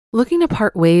Looking to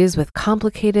part ways with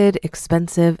complicated,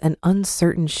 expensive, and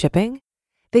uncertain shipping?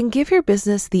 Then give your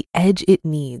business the edge it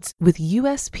needs with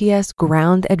USPS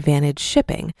Ground Advantage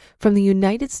shipping from the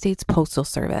United States Postal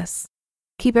Service.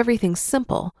 Keep everything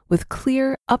simple with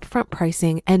clear, upfront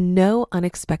pricing and no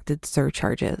unexpected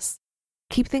surcharges.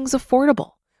 Keep things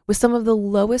affordable with some of the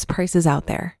lowest prices out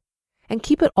there. And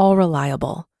keep it all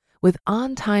reliable with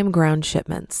on-time ground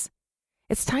shipments.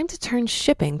 It's time to turn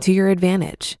shipping to your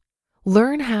advantage.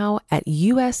 Learn how at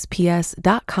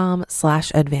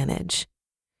USPS.com/advantage.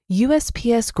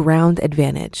 USPS Ground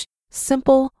Advantage.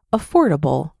 Simple,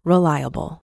 affordable,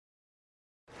 reliable.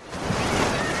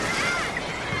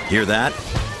 Hear that?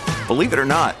 Believe it or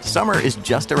not, summer is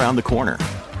just around the corner.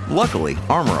 Luckily,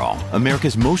 Armor All,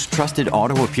 America's most trusted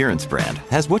auto appearance brand,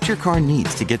 has what your car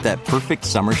needs to get that perfect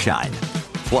summer shine.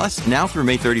 Plus, now through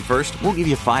May 31st, we'll give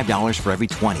you $5 for every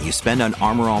 $20 you spend on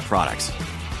Armor All products.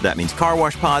 That means car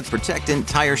wash pods, protectant,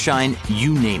 tire shine,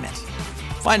 you name it.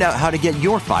 Find out how to get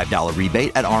your $5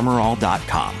 rebate at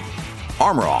armorall.com.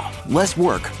 Armor All, less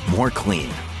work, more clean.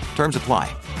 Terms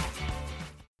apply.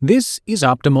 This is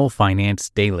Optimal Finance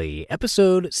Daily,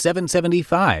 episode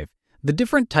 775, The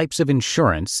Different Types of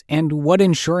Insurance and What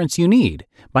Insurance You Need,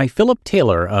 by Philip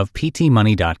Taylor of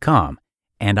PTmoney.com.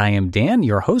 And I am Dan,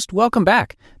 your host. Welcome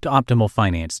back to Optimal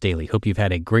Finance Daily. Hope you've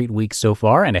had a great week so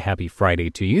far and a happy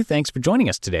Friday to you. Thanks for joining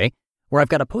us today, where I've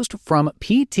got a post from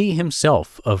PT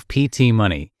himself of PT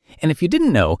Money. And if you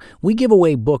didn't know, we give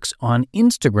away books on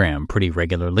Instagram pretty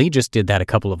regularly. Just did that a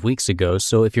couple of weeks ago.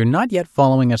 So if you're not yet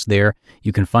following us there,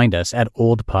 you can find us at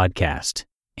Old Podcast.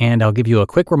 And I'll give you a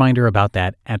quick reminder about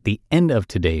that at the end of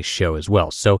today's show as well.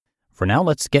 So for now,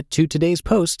 let's get to today's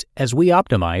post as we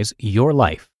optimize your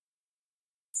life.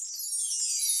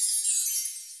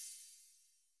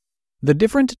 The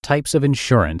Different Types of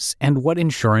Insurance and What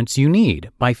Insurance You Need,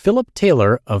 by Philip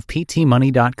Taylor of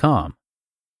PTmoney.com.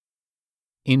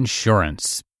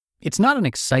 Insurance. It's not an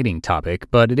exciting topic,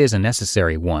 but it is a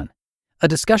necessary one. A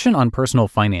discussion on personal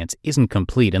finance isn't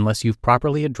complete unless you've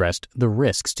properly addressed the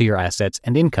risks to your assets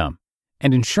and income,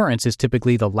 and insurance is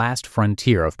typically the last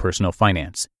frontier of personal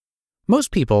finance.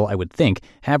 Most people, I would think,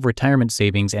 have retirement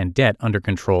savings and debt under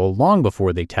control long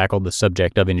before they tackle the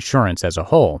subject of insurance as a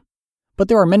whole. But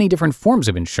there are many different forms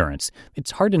of insurance.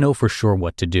 It's hard to know for sure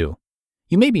what to do.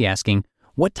 You may be asking,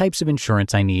 what types of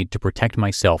insurance I need to protect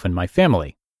myself and my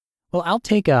family? Well, I'll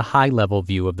take a high-level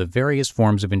view of the various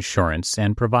forms of insurance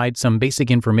and provide some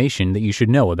basic information that you should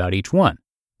know about each one,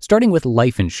 starting with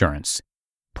life insurance.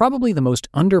 Probably the most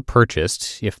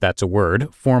underpurchased, if that's a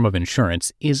word, form of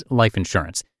insurance is life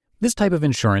insurance. This type of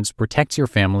insurance protects your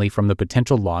family from the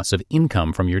potential loss of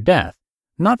income from your death.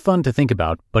 Not fun to think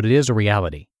about, but it is a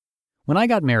reality. When I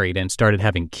got married and started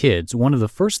having kids, one of the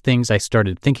first things I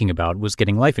started thinking about was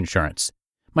getting life insurance.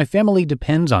 My family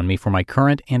depends on me for my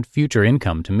current and future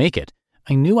income to make it.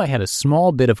 I knew I had a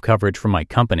small bit of coverage from my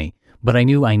company, but I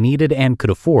knew I needed and could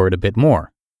afford a bit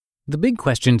more. The big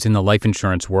questions in the life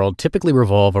insurance world typically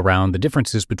revolve around the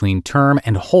differences between term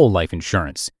and whole life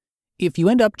insurance. If you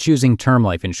end up choosing term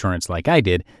life insurance like I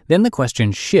did, then the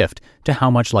questions shift to how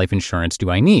much life insurance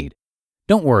do I need?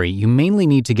 Don't worry, you mainly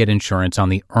need to get insurance on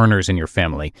the earners in your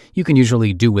family. You can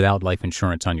usually do without life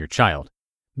insurance on your child.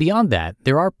 Beyond that,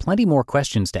 there are plenty more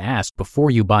questions to ask before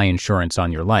you buy insurance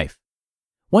on your life.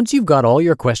 Once you've got all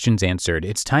your questions answered,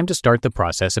 it's time to start the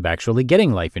process of actually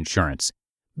getting life insurance.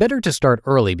 Better to start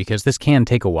early because this can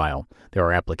take a while. There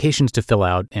are applications to fill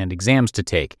out and exams to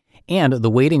take, and the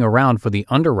waiting around for the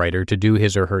underwriter to do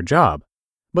his or her job.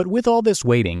 But with all this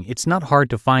waiting, it's not hard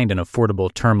to find an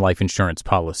affordable term life insurance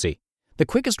policy. The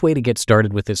quickest way to get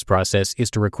started with this process is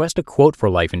to request a quote for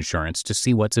life insurance to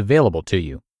see what's available to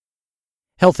you.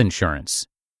 Health insurance.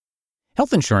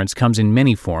 Health insurance comes in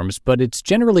many forms, but it's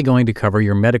generally going to cover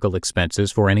your medical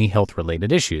expenses for any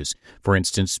health-related issues. For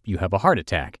instance, you have a heart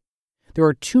attack. There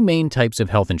are two main types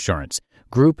of health insurance,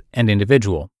 group and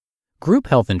individual. Group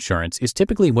health insurance is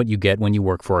typically what you get when you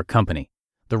work for a company.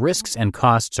 The risks and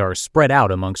costs are spread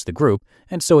out amongst the group,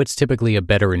 and so it's typically a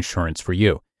better insurance for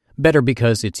you. Better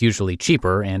because it's usually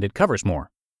cheaper and it covers more.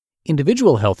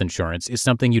 Individual health insurance is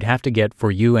something you'd have to get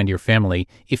for you and your family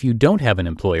if you don't have an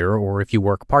employer or if you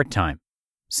work part-time.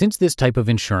 Since this type of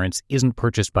insurance isn't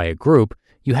purchased by a group,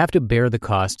 you have to bear the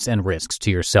costs and risks to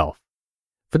yourself.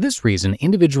 For this reason,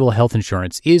 individual health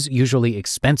insurance is usually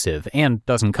expensive and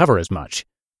doesn't cover as much.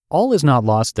 All is not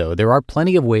lost, though. There are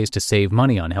plenty of ways to save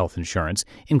money on health insurance,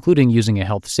 including using a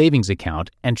health savings account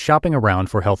and shopping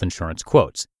around for health insurance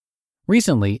quotes.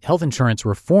 Recently, health insurance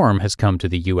reform has come to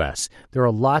the U.S. There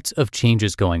are lots of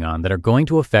changes going on that are going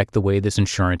to affect the way this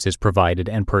insurance is provided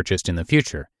and purchased in the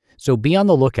future. so be on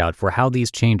the lookout for how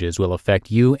these changes will affect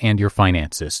you and your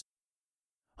finances.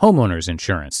 Homeowners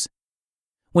insurance.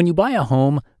 When you buy a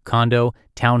home, condo,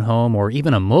 townhome, or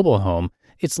even a mobile home,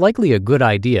 it's likely a good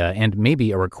idea and maybe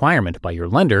a requirement by your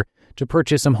lender to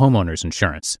purchase some homeowners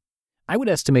insurance. I would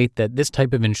estimate that this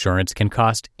type of insurance can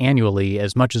cost annually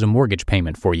as much as a mortgage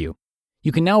payment for you.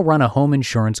 You can now run a home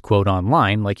insurance quote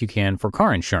online like you can for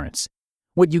car insurance.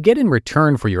 What you get in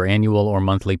return for your annual or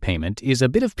monthly payment is a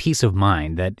bit of peace of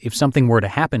mind that if something were to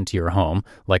happen to your home,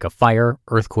 like a fire,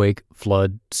 earthquake,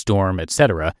 flood, storm,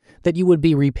 etc., that you would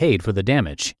be repaid for the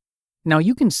damage. Now,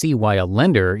 you can see why a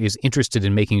lender is interested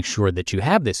in making sure that you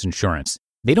have this insurance.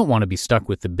 They don't want to be stuck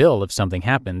with the bill if something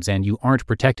happens and you aren't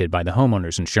protected by the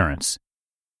homeowner's insurance.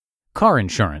 Car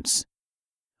insurance.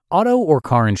 Auto or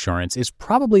car insurance is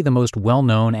probably the most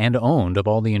well-known and owned of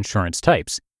all the insurance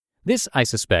types. This, I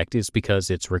suspect, is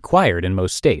because it's required in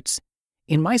most states.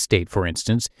 In my state, for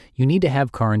instance, you need to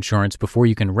have car insurance before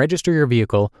you can register your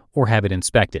vehicle or have it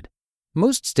inspected.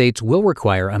 Most states will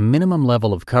require a minimum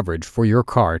level of coverage for your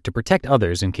car to protect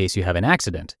others in case you have an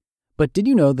accident. But did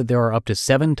you know that there are up to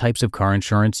 7 types of car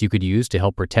insurance you could use to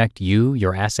help protect you,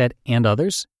 your asset, and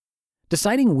others?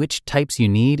 Deciding which types you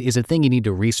need is a thing you need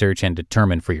to research and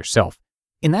determine for yourself.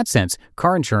 In that sense,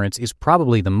 car insurance is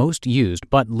probably the most used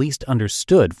but least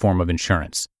understood form of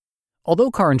insurance.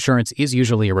 Although car insurance is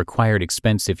usually a required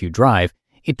expense if you drive,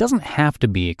 it doesn't have to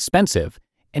be expensive,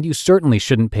 and you certainly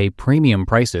shouldn't pay premium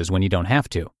prices when you don't have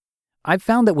to. I've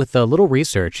found that with a little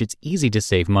research, it's easy to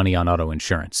save money on auto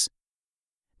insurance.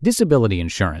 Disability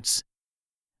insurance.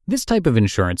 This type of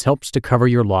insurance helps to cover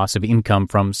your loss of income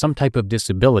from some type of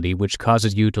disability which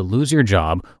causes you to lose your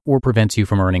job or prevents you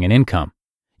from earning an income.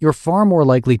 You're far more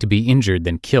likely to be injured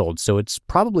than killed, so it's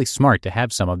probably smart to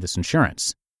have some of this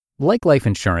insurance. Like life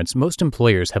insurance, most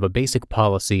employers have a basic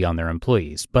policy on their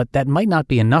employees, but that might not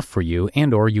be enough for you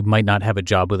and/or you might not have a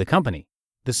job with a company.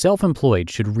 The self-employed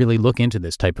should really look into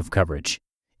this type of coverage.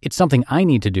 It's something I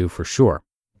need to do for sure.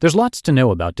 There's lots to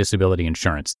know about disability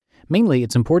insurance. Mainly,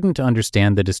 it's important to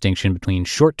understand the distinction between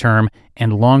short-term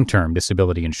and long-term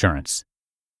disability insurance.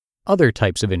 Other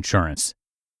types of insurance.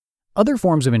 Other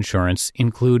forms of insurance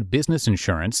include business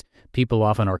insurance. People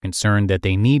often are concerned that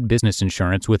they need business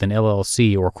insurance with an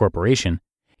LLC or corporation,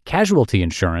 casualty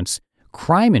insurance,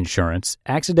 crime insurance,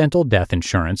 accidental death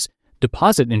insurance,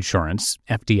 deposit insurance,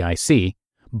 FDIC,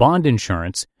 bond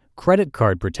insurance, credit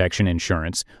card protection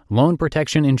insurance, loan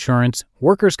protection insurance,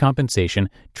 workers' compensation,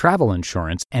 travel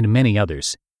insurance, and many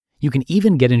others. You can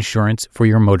even get insurance for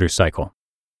your motorcycle.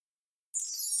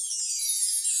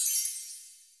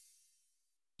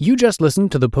 You just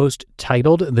listened to the post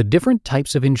titled The Different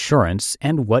Types of Insurance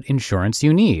and What Insurance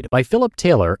You Need by Philip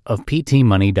Taylor of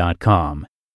PTmoney.com.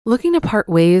 Looking to part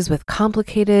ways with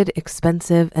complicated,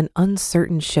 expensive, and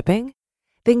uncertain shipping?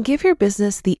 Then give your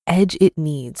business the edge it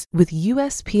needs with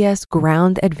USPS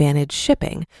Ground Advantage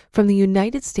shipping from the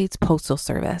United States Postal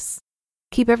Service.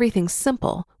 Keep everything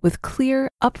simple with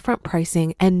clear, upfront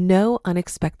pricing and no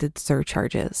unexpected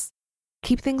surcharges.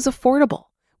 Keep things affordable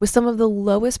with some of the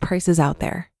lowest prices out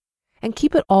there. And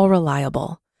keep it all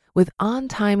reliable with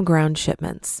on-time ground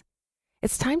shipments.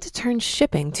 It's time to turn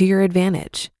shipping to your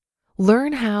advantage.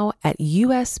 Learn how at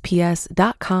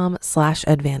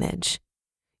USPS.com/advantage.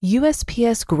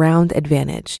 USPS Ground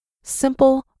Advantage.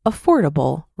 Simple,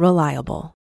 affordable,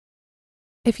 reliable.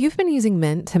 If you've been using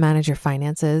Mint to manage your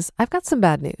finances, I've got some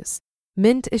bad news.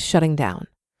 Mint is shutting down.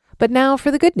 But now for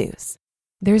the good news.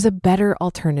 There's a better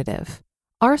alternative.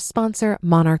 Our sponsor,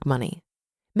 Monarch Money.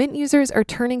 Mint users are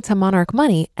turning to Monarch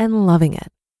Money and loving it.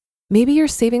 Maybe you're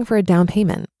saving for a down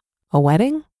payment, a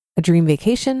wedding, a dream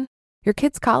vacation, your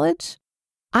kid's college.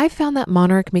 I've found that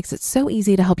Monarch makes it so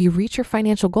easy to help you reach your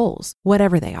financial goals,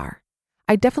 whatever they are.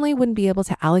 I definitely wouldn't be able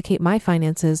to allocate my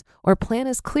finances or plan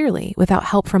as clearly without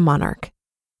help from Monarch.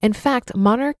 In fact,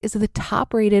 Monarch is the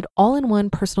top-rated all-in-one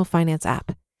personal finance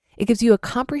app. It gives you a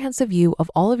comprehensive view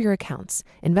of all of your accounts,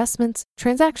 investments,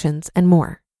 transactions, and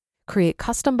more. Create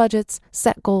custom budgets,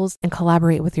 set goals, and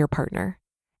collaborate with your partner.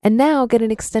 And now get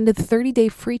an extended 30-day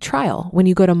free trial when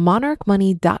you go to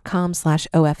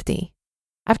monarchmoney.com/OFD.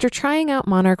 After trying out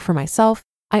Monarch for myself,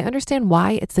 I understand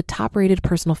why it's the top-rated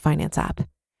personal finance app.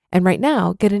 And right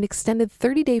now, get an extended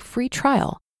 30-day free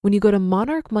trial when you go to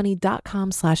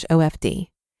monarchmoney.com/OFD.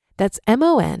 That's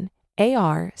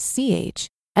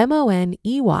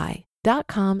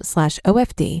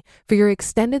monarchmoney.com/OFD for your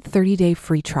extended 30-day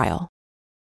free trial.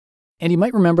 And you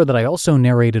might remember that I also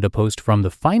narrated a post from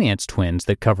the Finance Twins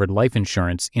that covered life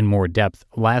insurance in more depth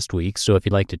last week, so if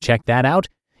you'd like to check that out,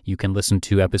 you can listen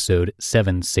to episode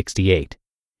 768.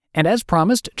 And as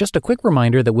promised, just a quick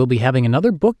reminder that we'll be having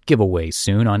another book giveaway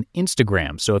soon on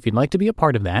Instagram. So if you'd like to be a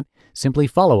part of that, simply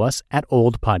follow us at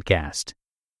Old Podcast.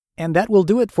 And that will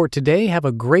do it for today. Have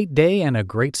a great day and a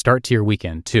great start to your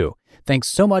weekend, too. Thanks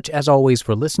so much, as always,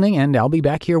 for listening, and I'll be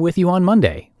back here with you on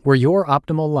Monday, where your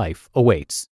optimal life awaits.